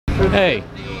Hey,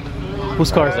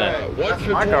 whose car is that?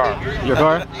 My car. Your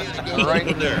car?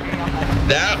 Right there.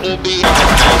 That will be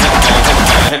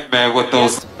Man, with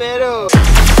those.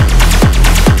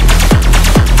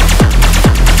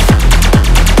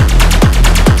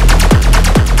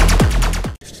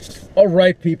 All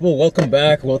right, people, welcome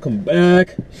back.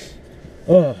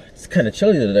 Oh, it's kind of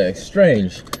chilly today.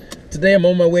 Strange. Today I'm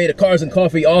on my way to Cars and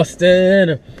Coffee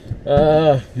Austin.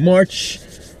 March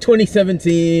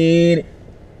 2017.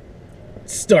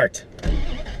 Start.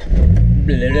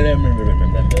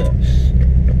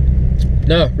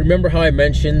 Now, remember how I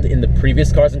mentioned in the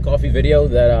previous Cars and Coffee video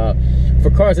that for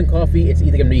Cars and Coffee, it's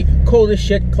either gonna be cold as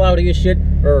shit, cloudy as shit,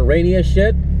 or rainy as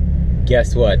shit?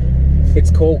 Guess what?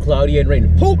 It's cold, cloudy, and rain.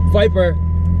 Hope, Viper!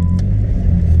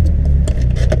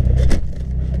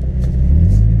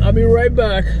 I'll be right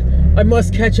back. I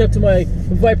must catch up to my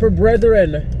Viper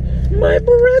brethren. My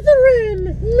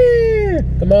brethren! Meh!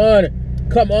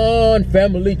 Come on,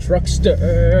 family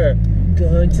truckster.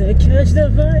 Going to catch the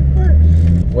Viper.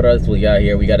 What else we got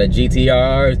here? We got a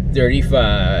GTR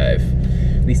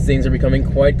 35. These things are becoming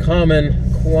quite common.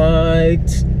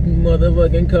 Quite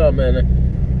motherfucking common.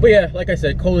 But yeah, like I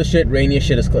said, cold as shit, rainy as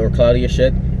shit, or cloudy as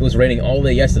shit. It was raining all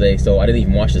day yesterday, so I didn't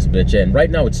even wash this bitch. And right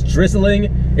now it's drizzling,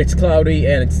 it's cloudy,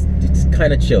 and it's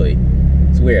kind of chilly.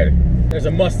 It's weird. There's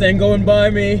a Mustang going by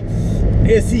me.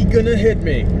 Is he gonna hit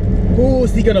me? Who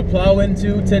is he gonna plow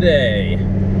into today?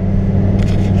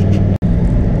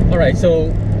 All right,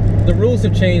 so the rules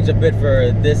have changed a bit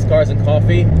for this Cars and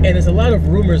Coffee, and there's a lot of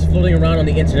rumors floating around on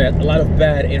the internet, a lot of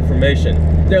bad information.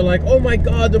 They're like, oh my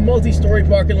god, the multi-story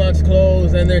parking lot's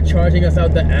closed and they're charging us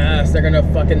out the ass, they're gonna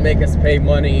fucking make us pay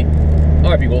money.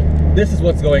 Alright people, this is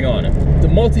what's going on. The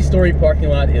multi-story parking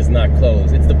lot is not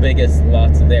closed. It's the biggest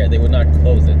lot there. They would not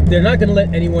close it. They're not gonna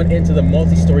let anyone into the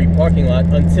multi-story parking lot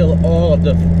until all of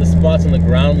the spots on the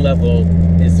ground level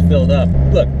is filled up.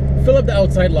 Look, fill up the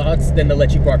outside lots, then they'll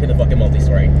let you park in the fucking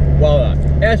multi-story. Voila.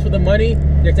 As for the money,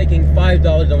 they're taking $5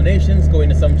 donations going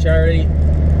to some charity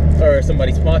or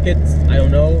somebody's pockets. I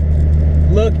don't know.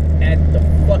 Look at the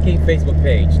fucking Facebook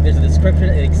page. There's a description.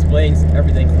 It explains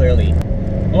everything clearly.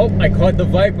 Oh, I caught the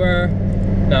Viper.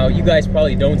 Now, you guys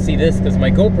probably don't see this because my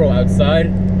GoPro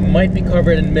outside might be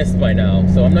covered in mist by now.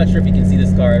 So I'm not sure if you can see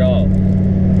this car at all.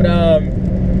 But,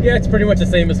 yeah, it's pretty much the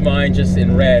same as mine, just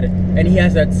in red. And he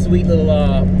has that sweet little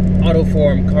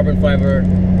Autoform carbon fiber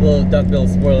little duckbill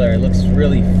spoiler. It looks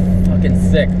really fucking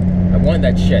sick. I want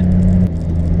that shit.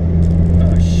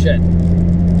 Oh shit.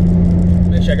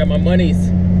 Make sure I got my monies.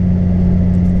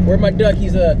 Where my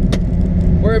duckies at?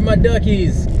 Where are my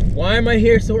duckies? Why am I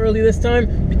here so early this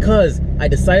time? Because I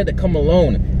decided to come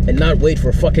alone and not wait for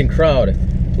a fucking crowd.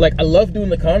 Like, I love doing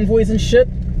the convoys and shit,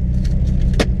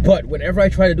 but whenever I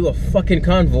try to do a fucking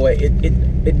convoy,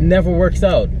 it never works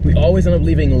out. We always end up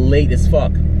leaving late as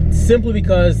fuck. Simply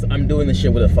because I'm doing this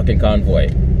shit with a fucking convoy.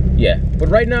 Yeah, but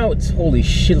right now, it's holy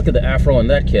shit, look at the afro on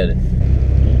that kid.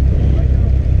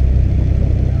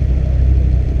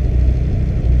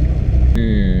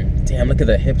 Damn, look at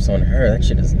the hips on her. That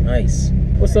shit is nice.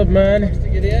 What's up, man? To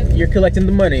get in? You're collecting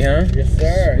the money, huh? Yes,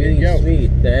 sir. Here you go.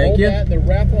 Sweet, thank you. They're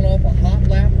raffling off a hot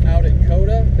lap out at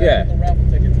Coda. Yeah. The raffle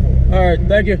tickets for. All right,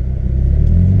 thank you.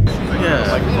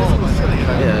 Yeah.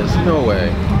 Yeah, there's no way.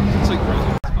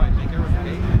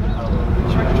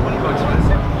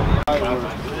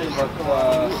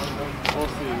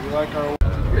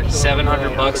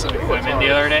 $700 of equipment the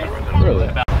other day. Really?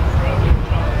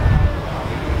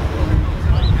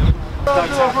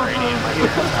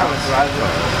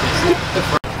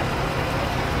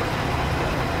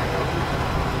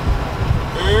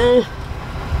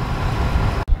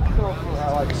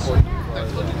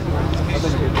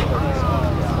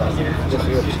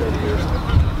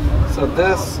 So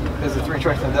this is a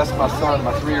 3-track, and that's my son,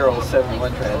 my 3-year-old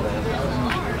 7-1 trans.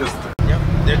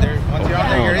 They're once you're on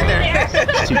there, you're in there.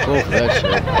 Too cool for that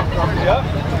shit.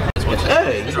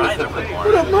 Hey,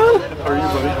 what up, man?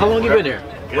 How long you been here?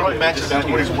 Running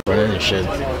Running shit.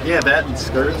 Yeah, that and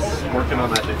skirts. Working on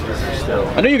that diffuser still.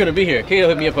 I knew you were gonna be here. Kato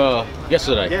hit me up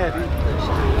yesterday. Yeah, dude.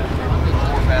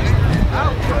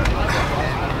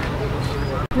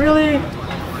 Really?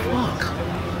 Fuck.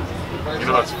 You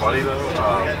know what's funny though?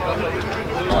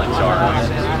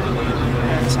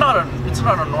 It's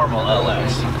not a normal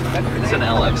LX. It's an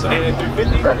LX.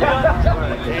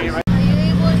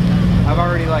 I've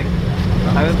already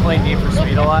I've been playing Need for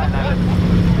Speed a lot, and I've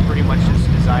been pretty much just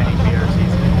designing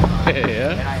BRCs.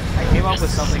 Yeah. And I came up with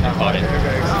something I bought it.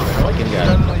 Fucking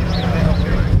got it.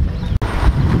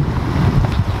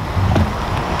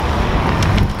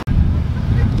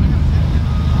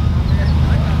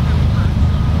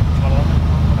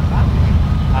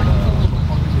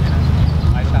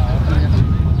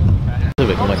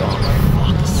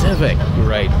 Civic. You're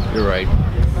right. You're right. Yeah.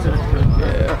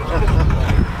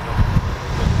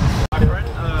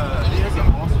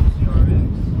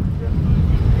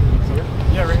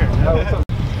 Yeah, right here.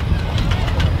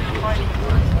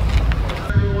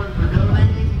 Everyone for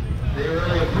donating. They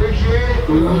really appreciate it.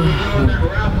 We will be doing that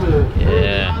raffle.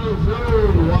 Yeah.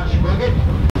 Wash bucket.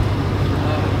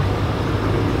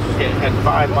 It had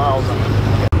 5 miles on it.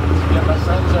 Yeah, my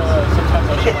friends, sometimes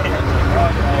I'll show my friends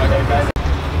like, oh, they guys.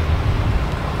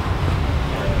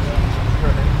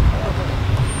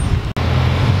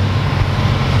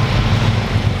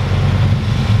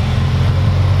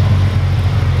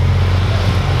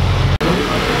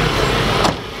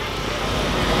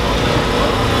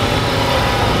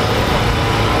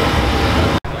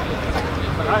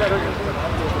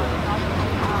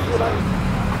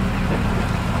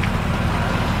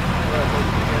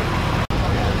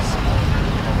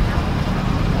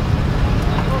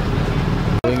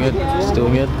 Just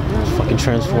doing it. Fucking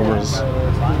Transformers. There's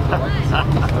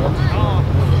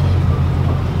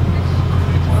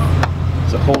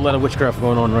a whole lot of witchcraft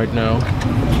going on right now.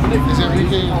 Is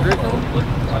Enrique Greco?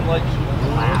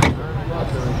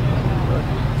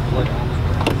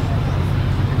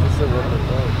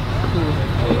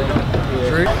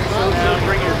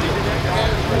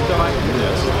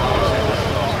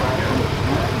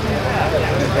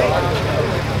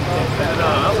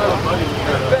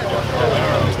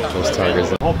 Those targets.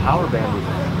 The whole power band was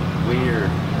weird.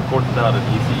 Forced out an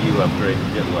ECU upgrade to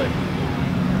get like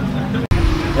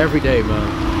Every day, man.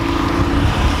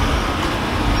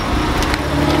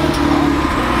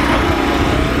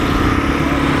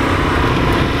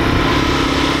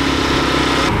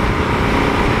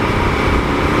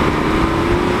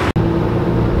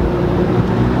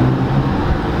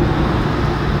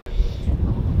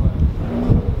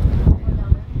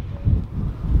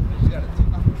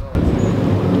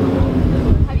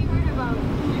 Have you heard about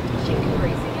chicken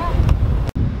racing yet?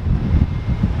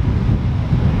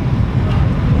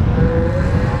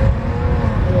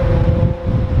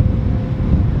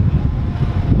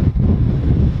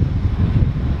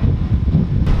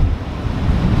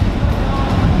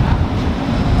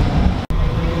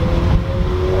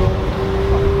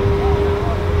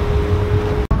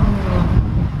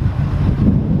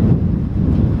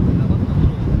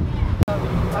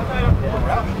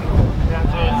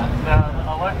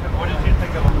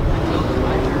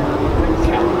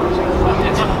 What did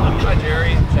you think of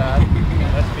Jerry, Chad?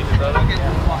 That's me, the brother. She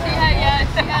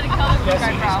had a color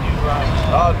eyebrow.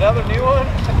 Oh, another new one?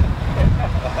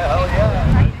 Hell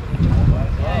yeah.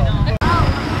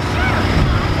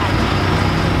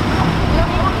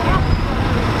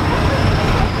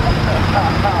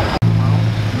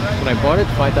 When I bought it,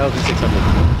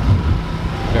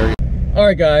 5,600. Very. All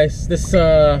right, guys. This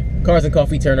Cars and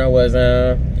Coffee turnout was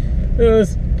it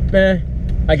was meh.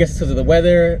 I guess because of the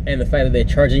weather and the fact that they're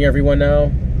charging everyone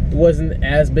now. It wasn't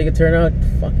as big a turnout.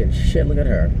 Fucking shit! Look at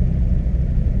her.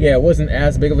 Yeah, it wasn't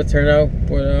as big of a turnout,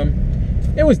 but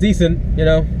it was decent, you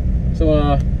know.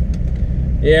 So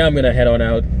yeah, I'm gonna head on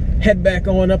out. Head back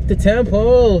on up to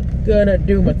Temple. Gonna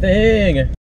do my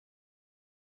thing.